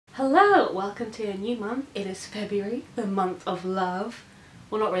Hello! Welcome to a new month. It is February, the month of love.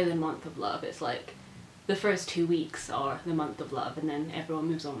 Well, not really the month of love, it's like the first 2 weeks are the month of love and then everyone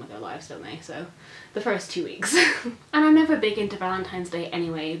moves on with their lives, don't they? So, the first 2 weeks. And I'm never big into Valentine's Day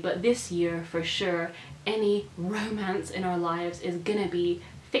anyway, but this year, for sure, any romance in our lives is gonna be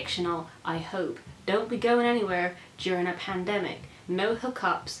fictional, I hope. Don't be going anywhere during a pandemic. No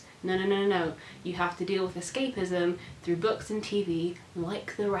hookups. No. You have to deal with escapism through books and TV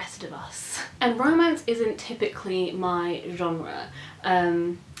like the rest of us. And romance isn't typically my genre.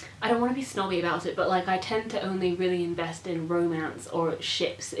 I don't want to be snobby about it, but like I tend to only really invest in romance or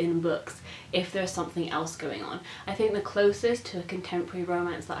ships in books if there's something else going on. I think the closest to a contemporary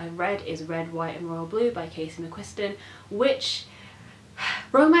romance that I've read is Red, White and Royal Blue by Casey McQuiston, which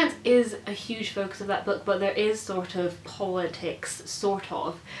romance is a huge focus of that book, but there is sort of politics,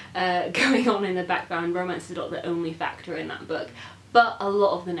 going on in the background. Romance is not the only factor in that book, but a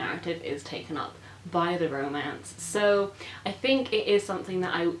lot of the narrative is taken up by the romance. So I think it is something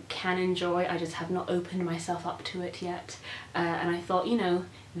that I can enjoy, I just have not opened myself up to it yet. And I thought, you know,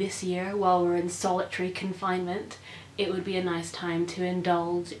 this year, while we're in solitary confinement, it would be a nice time to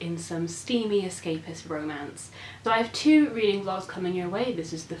indulge in some steamy escapist romance. So I have 2 reading vlogs coming your way.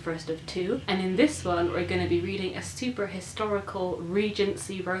 This is the first of 2, and in this one we're going to be reading a super historical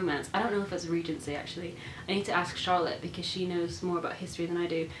Regency romance. I don't know if it's Regency actually. I need to ask Charlotte because she knows more about history than I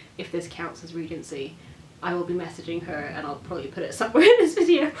do if this counts as Regency. I will be messaging her and I'll probably put it somewhere in this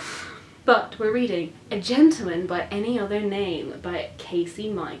video. But we're reading A Gentleman by Any Other Name by Casey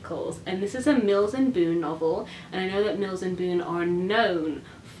Michaels, and this is a Mills and Boon novel, and I know that Mills and Boon are known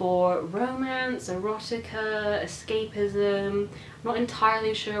for romance, erotica, escapism. I'm not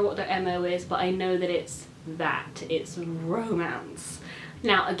entirely sure what their MO is, but I know that it's romance.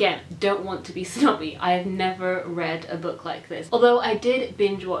 Now again, don't want to be snobby, I have never read a book like this. Although I did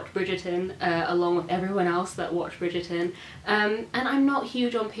binge watch Bridgerton along with everyone else that watched Bridgerton, and I'm not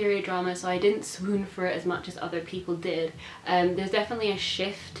huge on period drama, so I didn't swoon for it as much as other people did. There's definitely a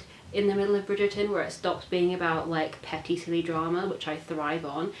shift in the middle of Bridgerton where it stops being about like petty silly drama, which I thrive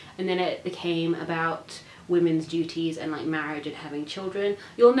on, and then it became about women's duties and like marriage and having children.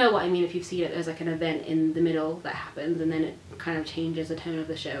 You'll know what I mean if you've seen it. There's like an event in the middle that happens and then it kind of changes the tone of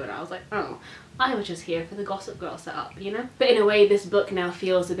the show, and I was like, oh, I was just here for the Gossip Girl setup, you know? But in a way this book now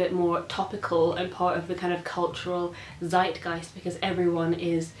feels a bit more topical and part of the kind of cultural zeitgeist because everyone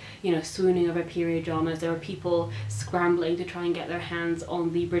is, you know, swooning over period dramas. There are people scrambling to try and get their hands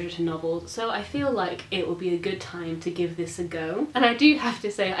on the Bridgerton novels, so I feel like it will be a good time to give this a go. And I do have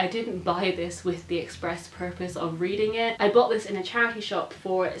to say I didn't buy this with the express purpose of reading it. I bought this in a charity shop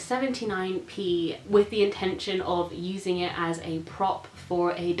for 79p with the intention of using it as a prop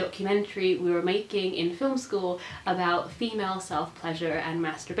for a documentary we were making in film school about female self-pleasure and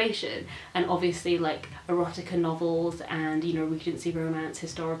masturbation, and obviously like erotica novels and, you know, Regency romance,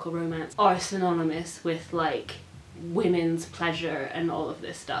 historical romance are synonymous with like women's pleasure and all of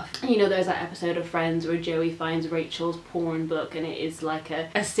this stuff. And you know, there's that episode of Friends where Joey finds Rachel's porn book and it is like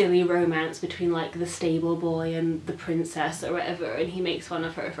a silly romance between like the stable boy and the princess or whatever, and he makes fun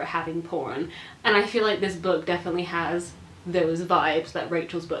of her for having porn, and I feel like this book definitely has those vibes that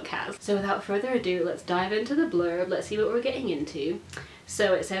Rachel's book has. So without further ado, let's dive into the blurb, let's see what we're getting into.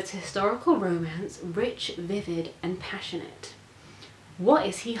 So it says historical romance, rich, vivid and passionate. What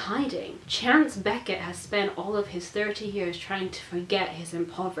is he hiding? Chance Beckett has spent all of his 30 years trying to forget his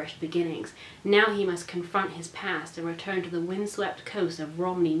impoverished beginnings. Now he must confront his past and return to the windswept coast of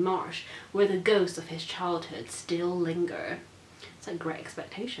Romney Marsh, where the ghosts of his childhood still linger. It's like Great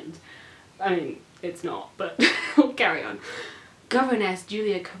Expectations. I mean, it's not, but we'll carry on. Governess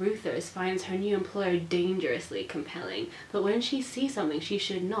Julia Caruthers finds her new employer dangerously compelling, but when she sees something she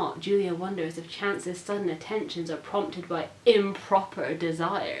should not, Julia wonders if Chance's sudden attentions are prompted by improper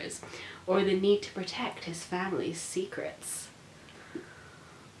desires, or the need to protect his family's secrets.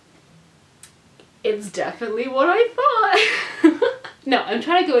 It's definitely what I thought! No, I'm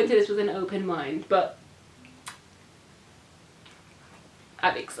trying to go into this with an open mind, but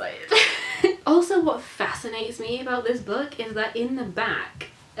I'm excited. Also, what fascinates me about this book is that in the back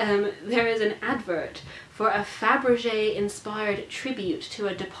there is an advert for a Fabergé inspired tribute to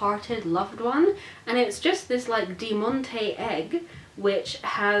a departed loved one, and it's just this like Diamante egg which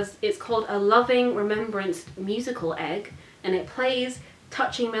has, it's called a loving remembrance musical egg, and it plays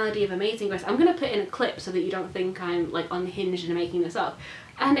Touching Melody of Amazing Grace. I'm gonna put in a clip so that you don't think I'm like unhinged and making this up.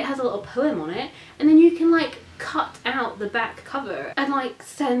 And it has a little poem on it, and then you can like cut out the back cover and like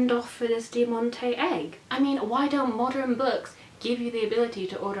send off for this Diamante egg. I mean, why don't modern books give you the ability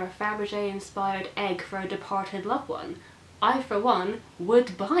to order a Fabergé inspired egg for a departed loved one? I for one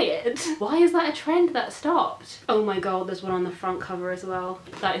would buy it. Why is that a trend that stopped? Oh my god, there's one on the front cover as well.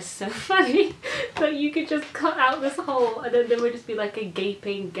 That is so funny that you could just cut out this hole and then there would just be like a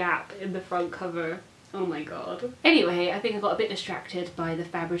gaping gap in the front cover. Oh my god. Anyway, I think I got a bit distracted by the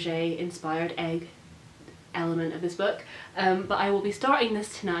Fabergé inspired egg element of this book, but I will be starting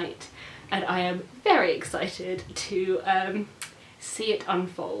this tonight and I am very excited to see it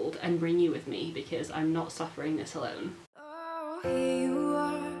unfold and bring you with me because I'm not suffering this alone. Oh, here you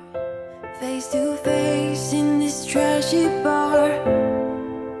are, face to face in this trashy bar.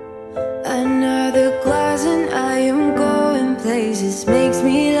 Another glass and I am going places. Makes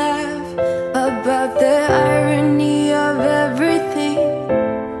me laugh about the irony of everything.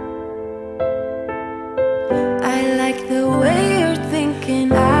 I like the way you're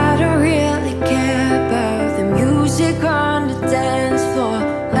thinking. I don't really care about the music on the dance floor.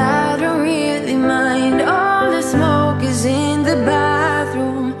 I don't really mind all the smoke is in the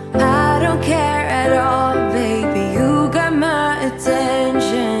bathroom. I don't care at all, baby, you got my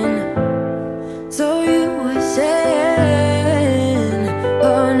attention. So you were saying,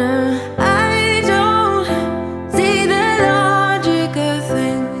 oh no, I don't see the logic of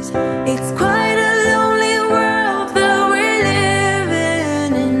things. It's quite a lonely world that we're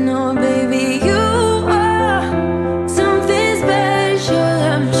living in. Oh baby, you are something special,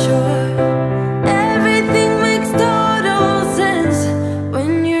 I'm sure. Everything makes total sense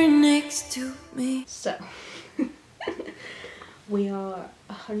when you're next to me. So, we are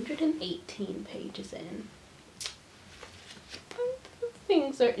 118 pages in.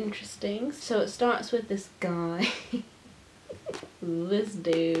 Things are interesting. So it starts with this guy, this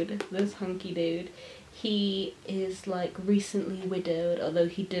dude, this hunky dude. He is like recently widowed, although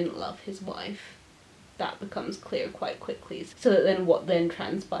he didn't love his wife. That becomes clear quite quickly. So that then what then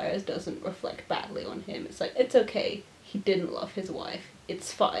transpires doesn't reflect badly on him. It's like, it's okay, he didn't love his wife,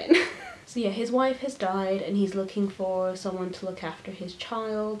 it's fine. So yeah, his wife has died and he's looking for someone to look after his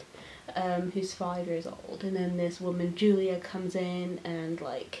child, who's 5 years old. And then this woman, Julia, comes in and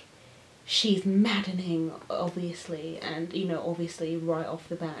like, she's maddening, obviously. And you know, obviously right off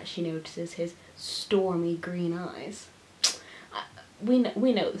the bat, she notices his stormy green eyes. We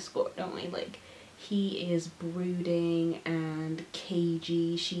know the score, don't we? Like, he is brooding and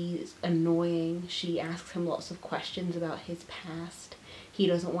cagey, she's annoying, she asks him lots of questions about his past. He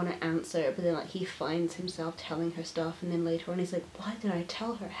doesn't want to answer, but then like he finds himself telling her stuff, and then later on he's like, why did I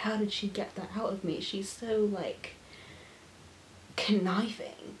tell her? How did she get that out of me? She's so like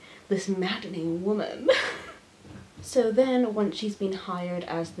conniving, this maddening woman. So then once she's been hired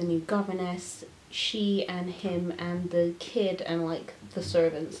as the new governess, she and him and the kid and like the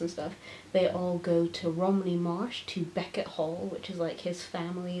servants and stuff, they all go to Romney Marsh, to Beckett Hall, which is like his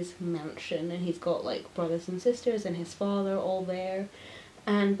family's mansion, and he's got like brothers and sisters and his father all there.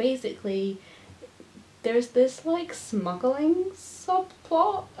 And basically there's this like smuggling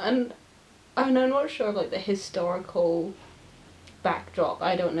subplot, and I'm not sure of like the historical backdrop.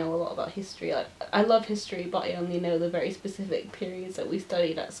 I don't know a lot about history. Like, I love history, but I only know the very specific periods that we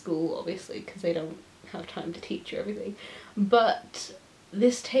studied at school, obviously, because they don't have time to teach you everything. But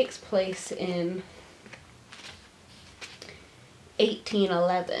this takes place in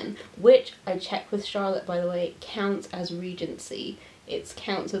 1811, which I checked with Charlotte, by the way, counts as Regency. It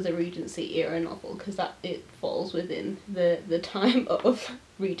counts as a Regency era novel because that it falls within the time of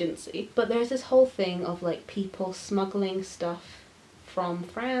Regency. But there's this whole thing of like people smuggling stuff from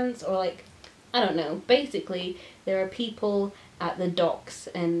France, or like, I don't know, basically there are people at the docks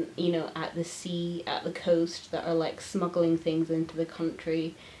and, you know, at the sea, at the coast, that are like smuggling things into the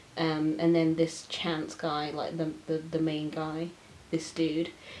country, and then this Chance guy, like the main guy, this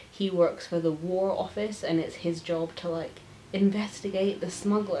dude, he works for the War Office and it's his job to like investigate the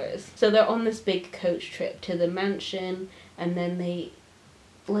smugglers. So they're on this big coach trip to the mansion, and then they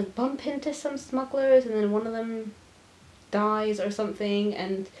like bump into some smugglers, and then one of them dies or something.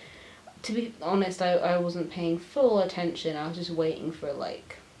 And to be honest, I wasn't paying full attention. I was just waiting for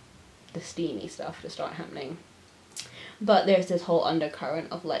like the steamy stuff to start happening. But there's this whole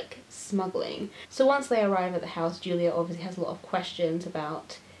undercurrent of like smuggling. So once they arrive at the house, Julia obviously has a lot of questions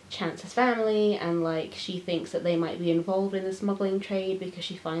about Chance's family, and like she thinks that they might be involved in the smuggling trade because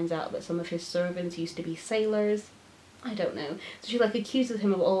she finds out that some of his servants used to be sailors. I don't know. So she like accuses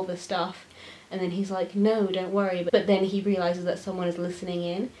him of all this stuff, and then he's like, no, don't worry. But then he realizes that someone is listening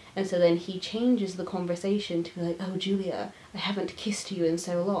in, and so then he changes the conversation to be like, oh Julia, I haven't kissed you in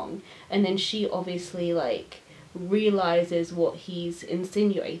so long. And then she obviously like realizes what he's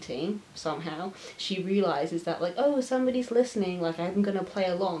insinuating somehow. She realizes that like, oh, somebody's listening, like I'm gonna play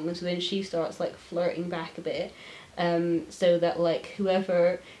along. And so then she starts like flirting back a bit, so that like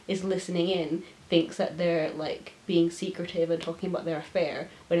whoever is listening in thinks that they're like being secretive and talking about their affair,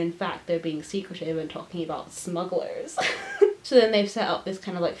 when in fact they're being secretive and talking about smugglers. So then they've set up this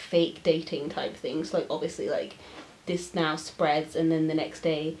kind of like fake dating type thing, so like obviously like this now spreads, and then the next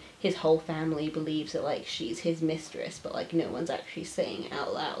day his whole family believes that like she's his mistress, but like no one's actually saying it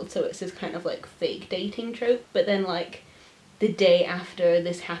out loud, so it's this kind of like fake dating trope. But then like the day after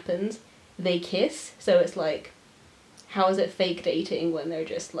this happens they kiss, so it's like, how is it fake dating when they're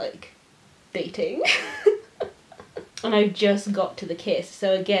just like dating? And I just got to the kiss,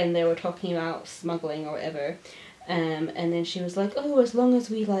 so again they were talking about smuggling or whatever, and then she was like, oh, as long as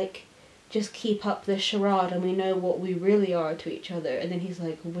we like just keep up this charade and we know what we really are to each other. And then he's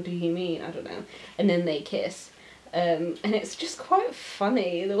like, what do you mean? I don't know. And then they kiss. And it's just quite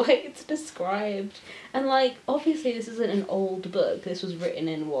funny the way it's described. And like, obviously this isn't an old book. This was written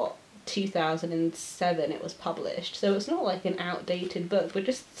in what, 2007 it was published. So it's not like an outdated book, but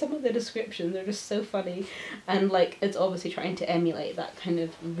just some of the descriptions are just so funny. And like, it's obviously trying to emulate that kind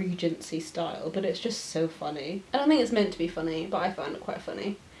of Regency style, but it's just so funny. I don't think it's meant to be funny, but I found it quite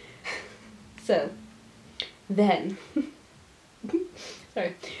funny. So, then,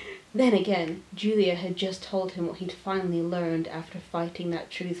 then again, Julia had just told him what he'd finally learned after fighting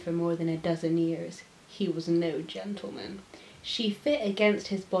that truth for more than a dozen years. He was no gentleman. She fit against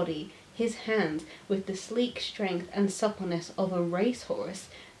his body, his hands, with the sleek strength and suppleness of a racehorse,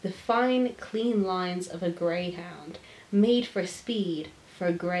 the fine, clean lines of a greyhound, made for speed,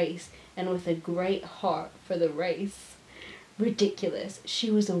 for grace, and with a great heart for the race. Ridiculous.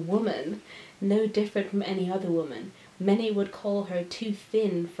 She was a woman, no different from any other woman. Many would call her too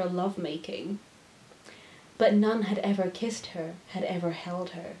thin for love-making. But none had ever kissed her, had ever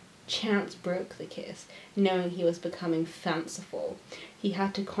held her. Chance broke the kiss, knowing he was becoming fanciful. He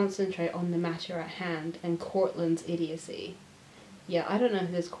had to concentrate on the matter at hand and Cortland's idiocy. Yeah, I don't know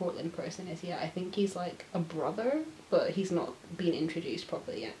who this Cortland person is yet. I think he's like a brother, but he's not been introduced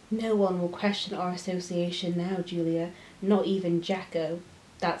properly yet. No one will question our association now, Julia. Not even Jacko.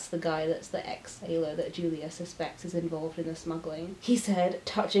 That's the guy that's the ex-sailor that Julia suspects is involved in the smuggling. He said,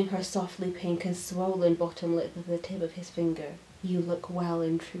 touching her softly pink and swollen bottom lip with the tip of his finger. You look well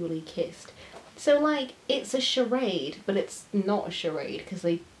and truly kissed. So like, it's a charade, but it's not a charade because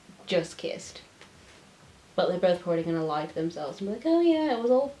they just kissed. But they're both probably going to lie to themselves and be like, oh yeah, it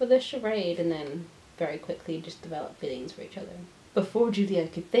was all for the charade, and then very quickly just develop feelings for each other. Before Julia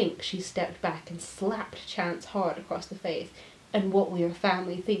could think, she stepped back and slapped Chance hard across the face. And what will your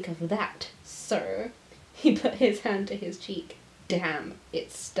family think of that, sir? He put his hand to his cheek. Damn,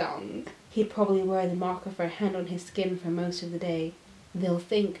 it stung. He'd probably wear the mark of her hand on his skin for most of the day. They'll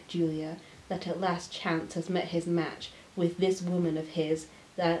think, Julia, that at last Chance has met his match with this woman of his,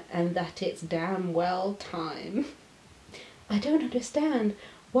 and that it's damn well time. I don't understand.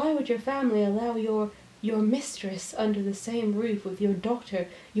 Why would your family allow your mistress under the same roof with your daughter,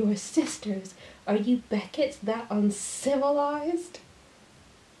 your sisters? Are you Becketts that uncivilized?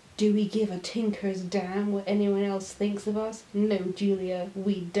 Do we give a tinker's damn what anyone else thinks of us? No, Julia,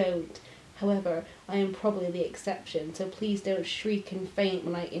 we don't. However, I am probably the exception, so please don't shriek and faint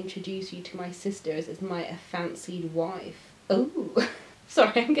when I introduce you to my sisters as my fancied wife. Ooh.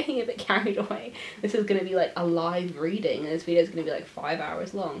 Sorry, I'm getting a bit carried away. This is going to be like a live reading, and this video is going to be like 5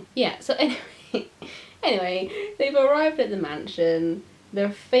 hours long. Yeah, so anyway, they've arrived at the mansion. They're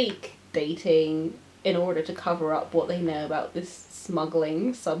fake dating in order to cover up what they know about this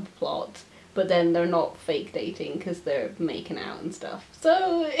smuggling subplot, but then they're not fake dating because they're making out and stuff.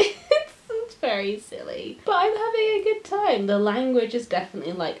 So it's very silly. But I'm having a good time. The language is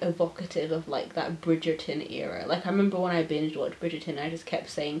definitely like evocative of like that Bridgerton era. Like I remember when I binge watched Bridgerton, I just kept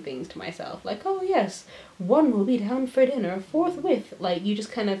saying things to myself like, oh yes, one will be down for dinner forthwith. Like you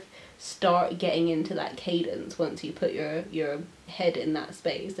just kind of start getting into that cadence once you put your head in that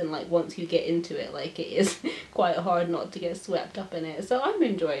space, and like once you get into it, like it is quite hard not to get swept up in it. So I'm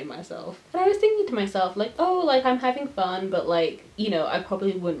enjoying myself, and I was thinking to myself like, oh, like I'm having fun, but like, you know, I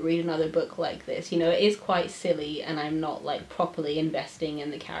probably wouldn't read another book like this. You know, it is quite silly and I'm not like properly investing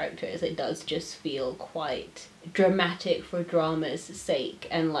in the characters. It does just feel quite dramatic for drama's sake,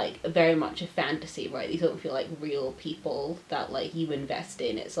 and like very much a fantasy, right? These don't feel like real people that like you invest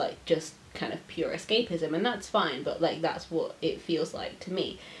in. It's like just kind of pure escapism, and that's fine, but like that's what it feels like to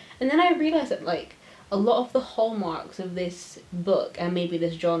me. And then I realized that like a lot of the hallmarks of this book, and maybe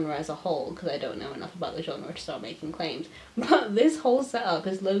this genre as a whole, because I don't know enough about the genre to start making claims, but this whole setup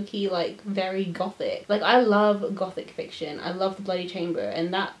is low-key like very gothic. Like I love gothic fiction, I love The Bloody Chamber,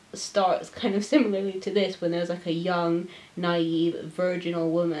 and that starts kind of similarly to this, when there's like a young, naive,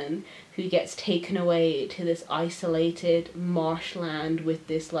 virginal woman who gets taken away to this isolated marshland with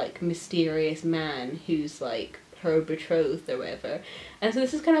this like mysterious man who's like her betrothed or whatever. And so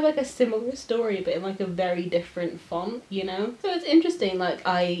this is kind of like a similar story but in like a very different font, you know? So it's interesting, like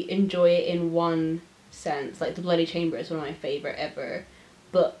I enjoy it in one sense. Like The Bloody Chamber is one of my favourite ever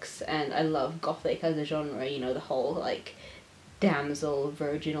books, and I love gothic as a genre, you know, the whole like damsel,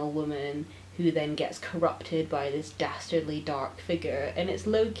 virginal woman who then gets corrupted by this dastardly dark figure, and it's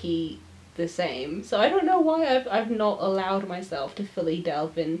low-key the same. So I don't know why I've not allowed myself to fully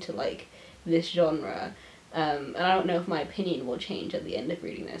delve into like this genre. And I don't know if my opinion will change at the end of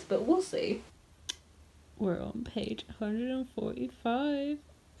reading this, but we'll see. We're on page 145,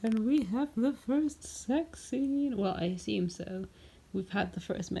 and we have the first sex scene. Well, I assume so. We've had the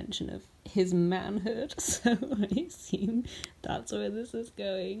first mention of his manhood, so I assume that's where this is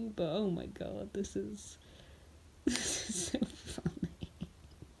going. But oh my god, this is so funny.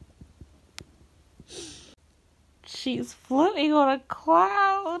 She's floating on a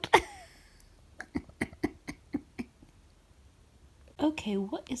cloud. Okay,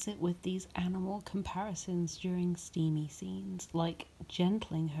 what is it with these animal comparisons during steamy scenes? Like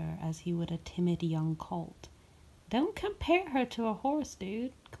gentling her as he would a timid young colt. Don't compare her to a horse,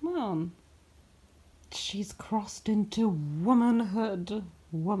 dude. Come on. She's crossed into womanhood.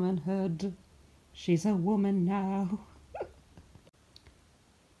 Womanhood. She's a woman now.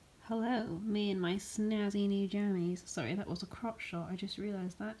 Hello, me and my snazzy new jammies. Sorry, that was a crotch shot, I just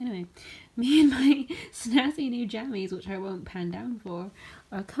realised that. Anyway, me and my snazzy new jammies, which I won't pan down for,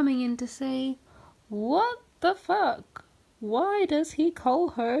 are coming in to say, what the fuck? Why does he call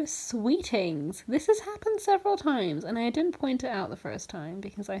her sweetings? This has happened several times, and I didn't point it out the first time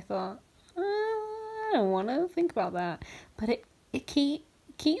because I thought, I don't want to think about that. But it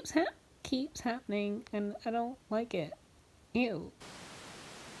keeps happening, and I don't like it. Ew.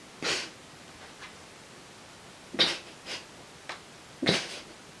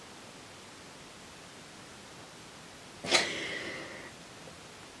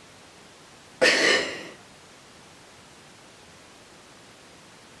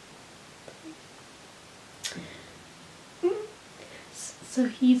 So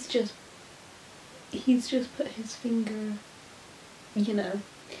he's just put his finger, you know,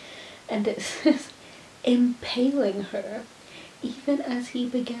 and it says impaling her, even as he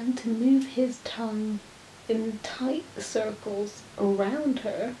began to move his tongue in tight circles around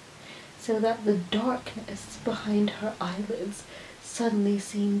her, so that the darkness behind her eyelids suddenly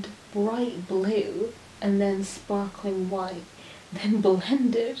seemed bright blue and then sparkling white, then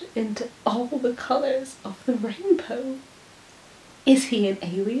blended into all the colours of the rainbow. Is he an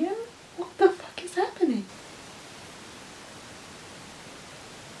alien? What the fuck is happening?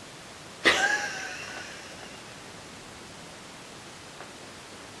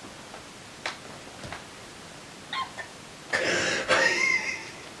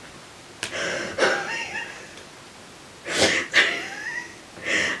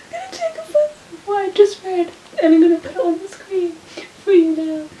 Just read, and I'm gonna put it on the screen for you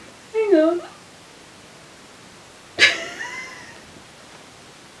now. Hang on.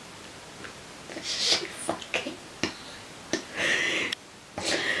 She fucking died.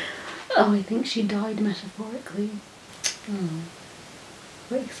 Oh, I think she died metaphorically. Oh,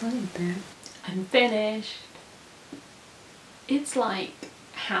 quite excited there. I'm finished. It's like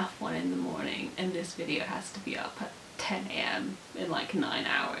 1:30 in the morning, and this video has to be up at 10 AM in like 9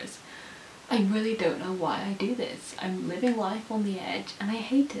 hours. I really don't know why I do this. I'm living life on the edge and I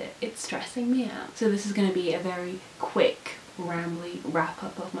hate it. It's stressing me out. So this is going to be a very quick, rambly wrap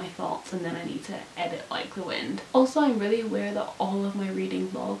up of my thoughts, and then I need to edit like the wind. Also, I'm really aware that all of my reading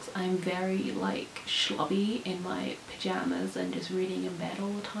vlogs, I'm very like schlubby in my pajamas and just reading in bed all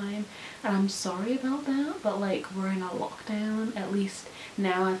the time. And I'm sorry about that, but like we're in a lockdown. At least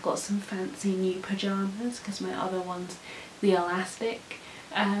now I've got some fancy new pajamas because my other ones, the elastic,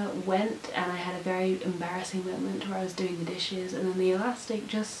 went, and I had a very embarrassing moment where I was doing the dishes and then the elastic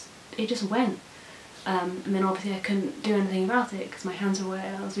just went, and then obviously I couldn't do anything about it because my hands were wet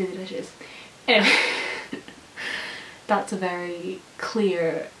and I was doing the dishes. Anyway, that's a very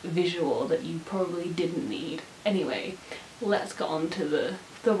clear visual that you probably didn't need. Anyway, let's get on to the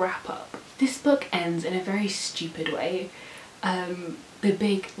wrap up. This book ends in a very stupid way. The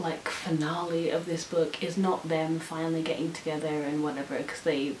big like finale of this book is not them finally getting together and whatever, because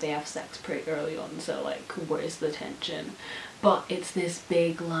they have sex pretty early on, so like where's the tension? But it's this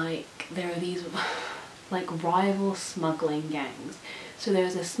big like, there are these like rival smuggling gangs. So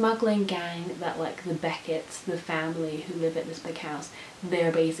there's a smuggling gang that like the Becketts, the family who live at this big house,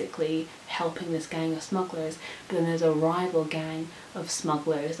 they're basically helping this gang of smugglers. But then there's a rival gang of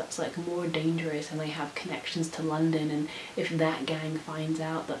smugglers that's like more dangerous and they have connections to London, and if that gang finds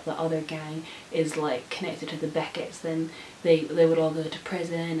out that the other gang is like connected to the Becketts, then they would all go to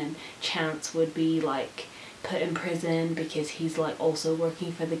prison, and Chance would be like put in prison because he's like also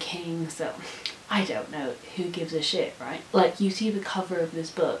working for the king. So I don't know, who gives a shit, right? Like, you see the cover of this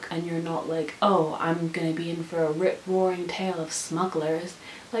book and you're not like, oh, I'm gonna be in for a rip-roaring tale of smugglers.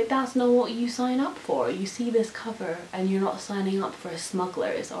 Like, that's not what you sign up for. You see this cover and you're not signing up for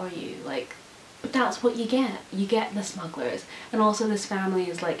smugglers, are you? Like, but that's what you get. You get the smugglers. And also this family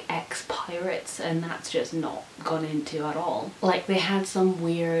is like ex-pirates, and that's just not gone into at all. Like, they had some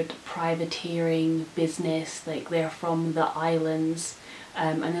weird privateering business, like they're from the islands.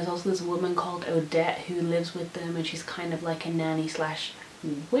 And there's also this woman called Odette who lives with them, and she's kind of like a nanny slash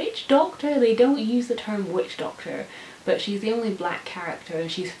witch doctor. They don't use the term witch doctor, but she's the only black character, and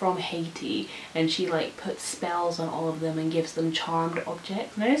she's from Haiti, and she like puts spells on all of them and gives them charmed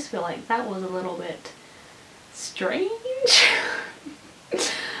objects. And I just feel like that was a little bit strange.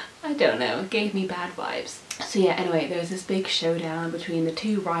 I don't know, it gave me bad vibes. So yeah, anyway, there's this big showdown between the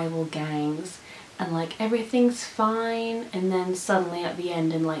two rival gangs, and like everything's fine, and then suddenly at the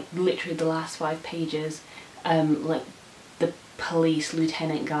end, in like literally the last 5 pages, like the police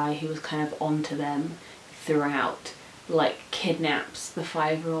lieutenant guy who was kind of onto them throughout, like kidnaps the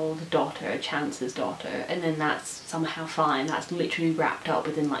 5-year-old daughter, Chance's daughter, and then that's somehow fine. That's literally wrapped up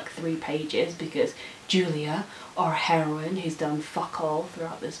within like 3 pages because Julia, our heroine, who's done fuck all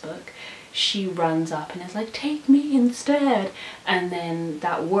throughout this book, she runs up and is like, take me instead, and then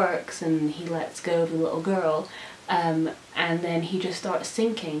that works and he lets go of the little girl, and then he just starts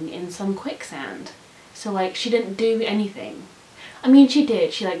sinking in some quicksand. So like, she didn't do anything. I mean, she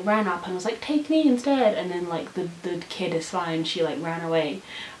did, she like ran up and was like, take me instead, and then like the kid is fine, she like ran away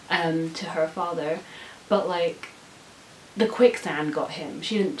to her father, but like the quicksand got him.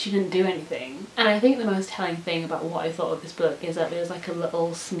 She didn't do anything. And I think the most telling thing about what I thought of this book is that there's like a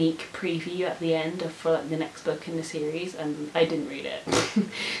little sneak preview at the end for like the next book in the series, and I didn't read it.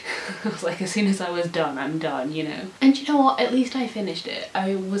 I was like, as soon as I was done, I'm done, you know. And you know what, at least I finished it.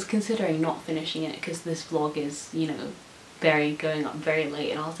 I was considering not finishing it because this vlog is, you know, going up very late,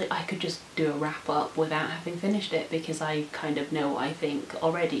 and I was like, I could just do a wrap up without having finished it because I kind of know what I think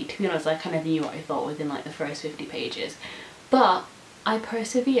already. To be honest, I kind of knew what I thought within like the first 50 pages. But I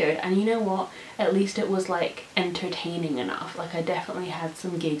persevered, and you know what? At least it was like entertaining enough. Like, I definitely had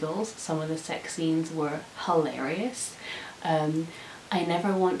some giggles. Some of the sex scenes were hilarious. I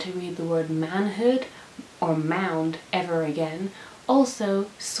never want to read the word manhood or mound ever again. Also,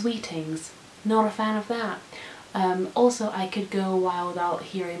 sweetings. Not a fan of that. Also, I could go a while without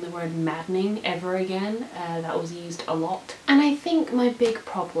hearing the word maddening ever again. That was used a lot. And I think my big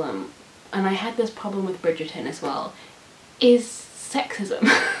problem, and I had this problem with Bridgerton as well, is sexism.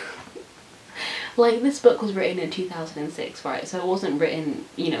 Like, this book was written in 2006, right? So it wasn't written,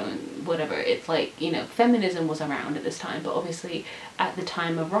 you know, whatever. It's like, you know, feminism was around at this time, but obviously at the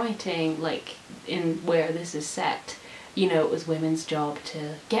time of writing, like in where this is set, you know, it was women's job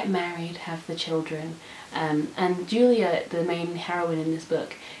to get married, have the children, and Julia, the main heroine in this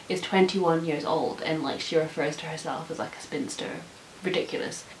book, is 21 years old, and like she refers to herself as like a spinster.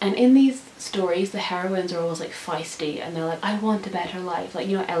 Ridiculous. And in these stories, the heroines are always like feisty, and they're like, I want a better life. Like,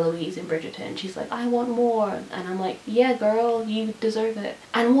 you know, Eloise in Bridgerton, she's like, I want more, and I'm like, yeah girl, you deserve it.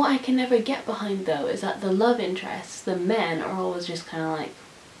 And what I can never get behind though is that the love interests, the men, are always just kind of like,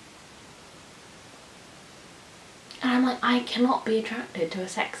 and I'm like, I cannot be attracted to a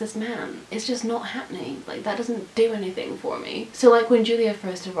sexist man. It's just not happening. Like, that doesn't do anything for me. So like, when Julia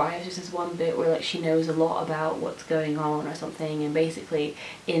first arrives, there's this one bit where like she knows a lot about what's going on or something, and basically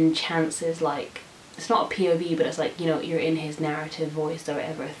in Chance's, like, it's not a POV, but it's like, you know, you're in his narrative voice or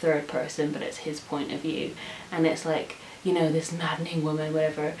whatever, third person, but it's his point of view, and it's like, you know, this maddening woman,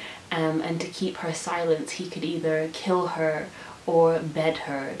 whatever, and to keep her silence, he could either kill her or bed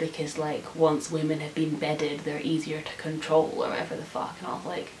her, because like, once women have been bedded, they're easier to control or whatever the fuck. And I was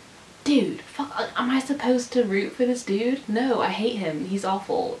like, dude, fuck, am I supposed to root for this dude? No, I hate him, he's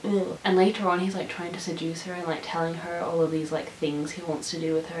awful. Ugh. And later on he's like trying to seduce her and like telling her all of these like things he wants to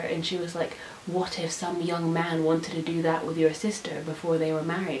do with her, and she was like, what if some young man wanted to do that with your sister before they were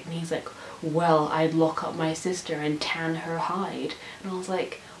married? And he's like, well, I'd lock up my sister and tan her hide. And I was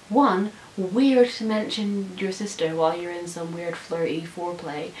like, one, weird to mention your sister while you're in some weird flirty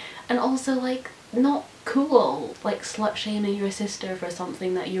foreplay, and also like, not cool, like slut shaming your sister for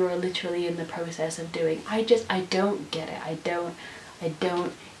something that you are literally in the process of doing. I don't get it. I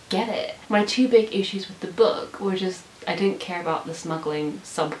don't get it. My two big issues with the book were just, I didn't care about the smuggling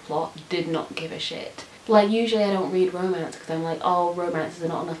subplot, did not give a shit. Like, usually I don't read romance because I'm like, oh, romances are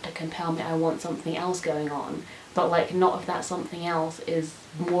not enough to compel me, I want something else going on. But like, not if that something else is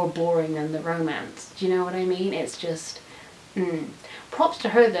more boring than the romance. Do you know what I mean? It's just, Props to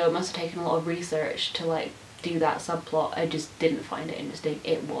her though, it must have taken a lot of research to like do that subplot. I just didn't find it interesting,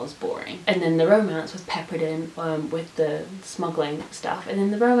 it was boring. And then the romance was peppered in with the smuggling stuff, and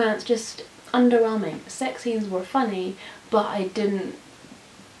then the romance just underwhelming. Sex scenes were funny, but I didn't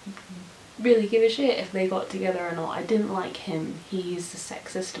really give a shit if they got together or not. I didn't like him, he's a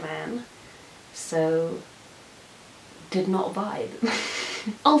sexist man, so did not vibe.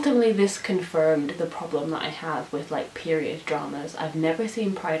 Ultimately this confirmed the problem that I have with like period dramas. I've never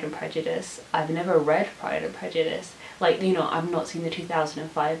seen Pride and Prejudice, I've never read Pride and Prejudice. Like, you know, I've not seen the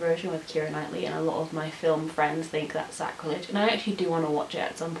 2005 version with Keira Knightley, and a lot of my film friends think that's sacrilege, and I actually do want to watch it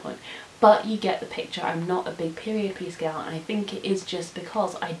at some point. But you get the picture, I'm not a big period piece gal, and I think it is just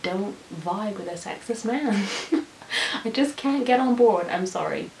because I don't vibe with a sexist man. I just can't get on board, I'm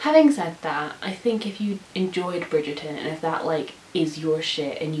sorry. Having said that, I think if you enjoyed Bridgerton and if that like is your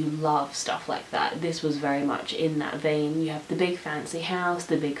shit and you love stuff like that, this was very much in that vein. You have the big fancy house,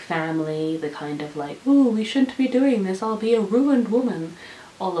 the big family, the kind of like, ooh, we shouldn't be doing this, I'll be a ruined woman.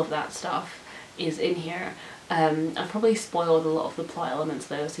 All of that stuff is in here. I've probably spoiled a lot of the plot elements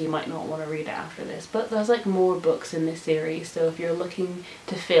though, so you might not want to read it after this, but there's like more books in this series, so if you're looking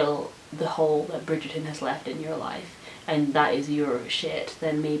to fill the hole that Bridgerton has left in your life and that is your shit,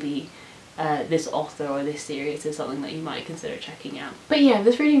 then maybe this author or this series is something that you might consider checking out. But yeah,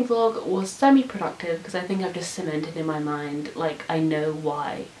 this reading vlog was semi-productive because I think I've just cemented in my mind, like, I know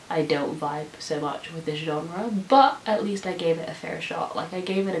why I don't vibe so much with this genre, but at least I gave it a fair shot, like I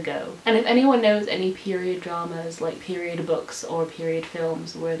gave it a go. And if anyone knows any period dramas, like period books or period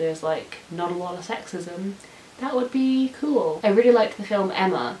films where there's like not a lot of sexism, that would be cool. I really liked the film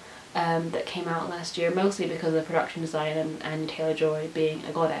Emma that came out last year, mostly because of the production design and Anya Taylor-Joy being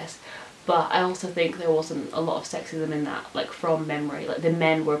a goddess. But I also think there wasn't a lot of sexism in that, like from memory. Like the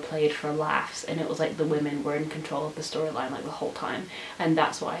men were played for laughs and it was like the women were in control of the storyline like the whole time, and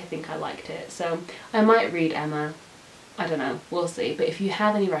that's why I think I liked it. So I might read Emma, I don't know, we'll see. But if you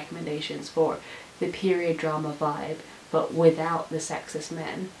have any recommendations for the period drama vibe but without the sexist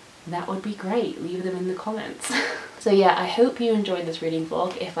men, that would be great, leave them in the comments. So yeah, I hope you enjoyed this reading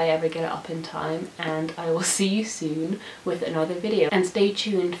vlog if I ever get it up in time, and I will see you soon with another video. And stay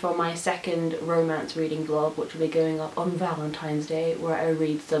tuned for my second romance reading vlog, which will be going up on Valentine's Day, where I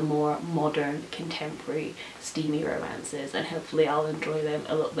read some more modern, contemporary, steamy romances, and hopefully I'll enjoy them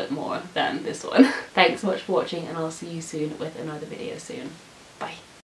a little bit more than this one. Thanks so much for watching, and I'll see you soon with another video soon.